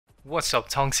What's up,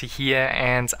 Tonksi here,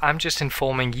 and I'm just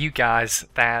informing you guys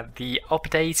that the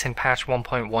update in patch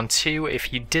 1.12,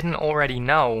 if you didn't already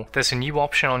know, there's a new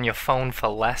option on your phone for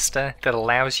Leicester that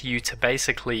allows you to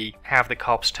basically have the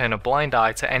cops turn a blind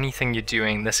eye to anything you're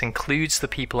doing. This includes the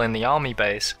people in the army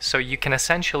base, so you can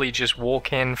essentially just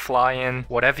walk in, fly in,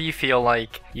 whatever you feel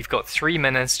like. You've got 3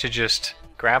 minutes to just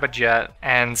grab a jet,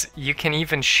 and you can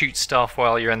even shoot stuff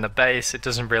while you're in the base. It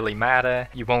doesn't really matter.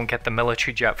 You won't get the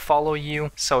military jet follow you.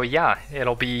 So yeah,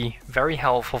 it'll be very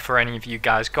helpful for any of you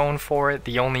guys going for it.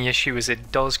 The only issue is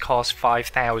it does cost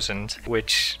 5,000,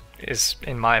 which is,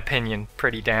 in my opinion,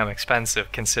 pretty damn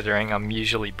expensive considering I'm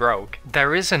usually broke.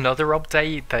 There is another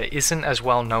update that isn't as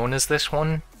well known as this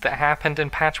one that happened in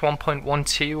patch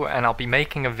 1.12, and I'll be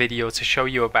making a video to show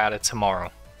you about it tomorrow.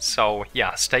 So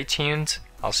yeah, stay tuned.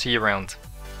 I'll see you around.